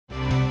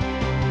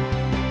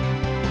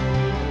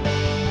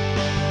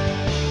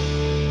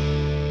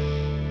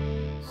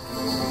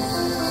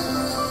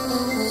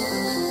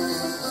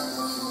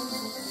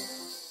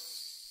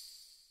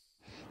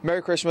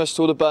Merry Christmas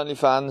to all the Burnley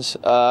fans.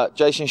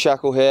 Jason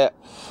Shackell here.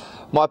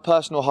 My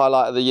personal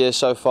highlight of the year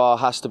so far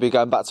has to be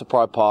going back to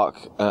Pride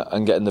Park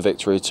and getting the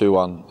victory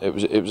 2-1.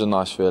 It was a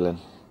nice feeling.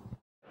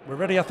 We're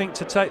ready, I think,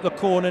 to take the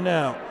corner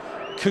now.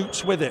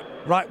 Coots with it,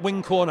 right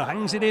wing corner,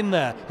 hangs it in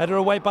there, header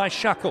away by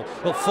Shackell.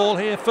 It'll fall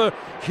here for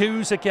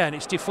Hughes again.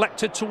 It's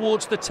deflected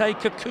towards the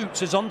taker.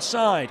 Coots is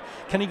onside.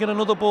 Can he get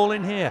another ball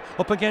in here?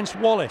 Up against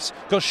Wallace.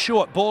 Goes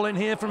short, ball in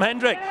here from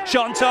Hendrick.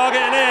 Shot on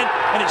target and in,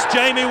 and it's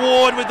Jamie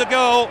Ward with the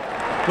goal.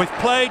 We've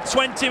played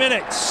 20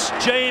 minutes.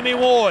 Jamie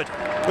Ward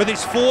with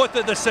his 4th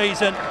of the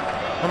season,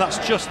 and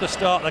that's just the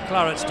start the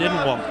Clarets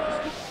didn't want.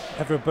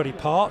 Everybody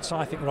parts.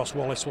 I think Ross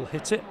Wallace will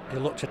hit it.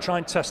 He'll look to try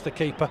and test the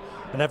keeper,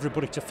 and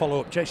everybody to follow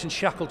up. Jason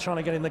Shackell trying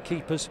to get in the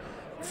keeper's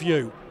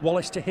view.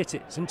 Wallace to hit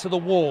it. It's into the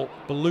wall.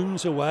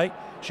 Balloons away.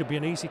 Should be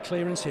an easy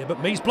clearance here,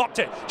 but Mees blocked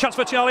it. Chance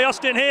for Charlie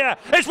Austin here.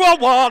 It's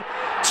 1-1.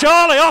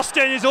 Charlie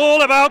Austin is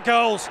all about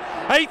goals.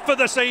 8th for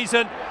the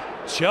season.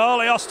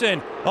 Charlie Austin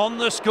on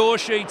the score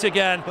sheet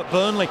again, but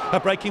Burnley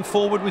are breaking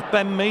forward with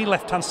Ben Mee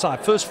left-hand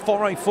side. First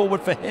foray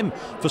forward for him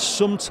for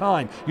some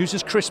time.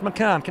 Uses Chris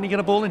McCann. Can he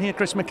get a ball in here,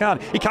 Chris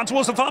McCann? He can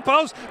towards the far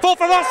post. Ball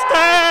from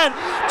Austin!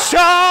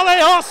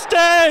 Charlie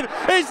Austin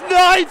is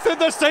 9th of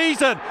the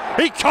season.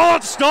 He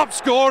can't stop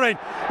scoring,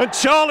 and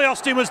Charlie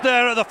Austin was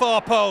there at the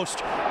far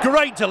post.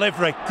 Great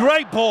delivery,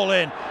 great ball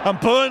in, and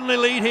Burnley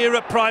lead here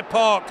at Pride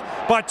Park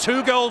by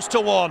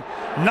 2-1.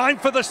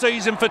 9th of the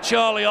season for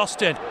Charlie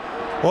Austin.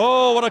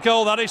 Oh, what a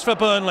goal that is for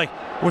Burnley.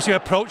 Was he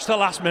approached the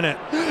last minute?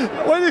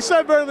 When they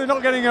said Burnley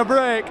not getting a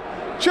break,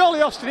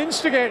 Charlie Austin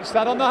instigates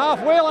that on the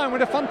halfway line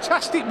with a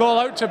fantastic ball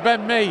out to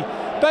Ben Mee.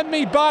 Ben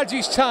Mee bides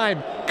his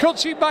time,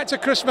 cuts it back to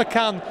Chris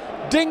McCann,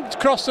 dinked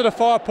across to the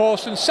far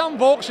post, and Sam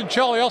Vokes and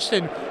Charlie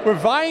Austin were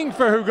vying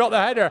for who got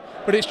the header,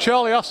 but it's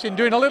Charlie Austin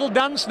doing a little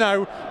dance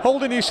now,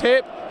 holding his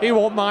hip. He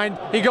won't mind.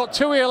 He got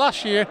 2 here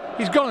last year.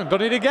 He's gone and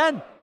done it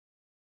again.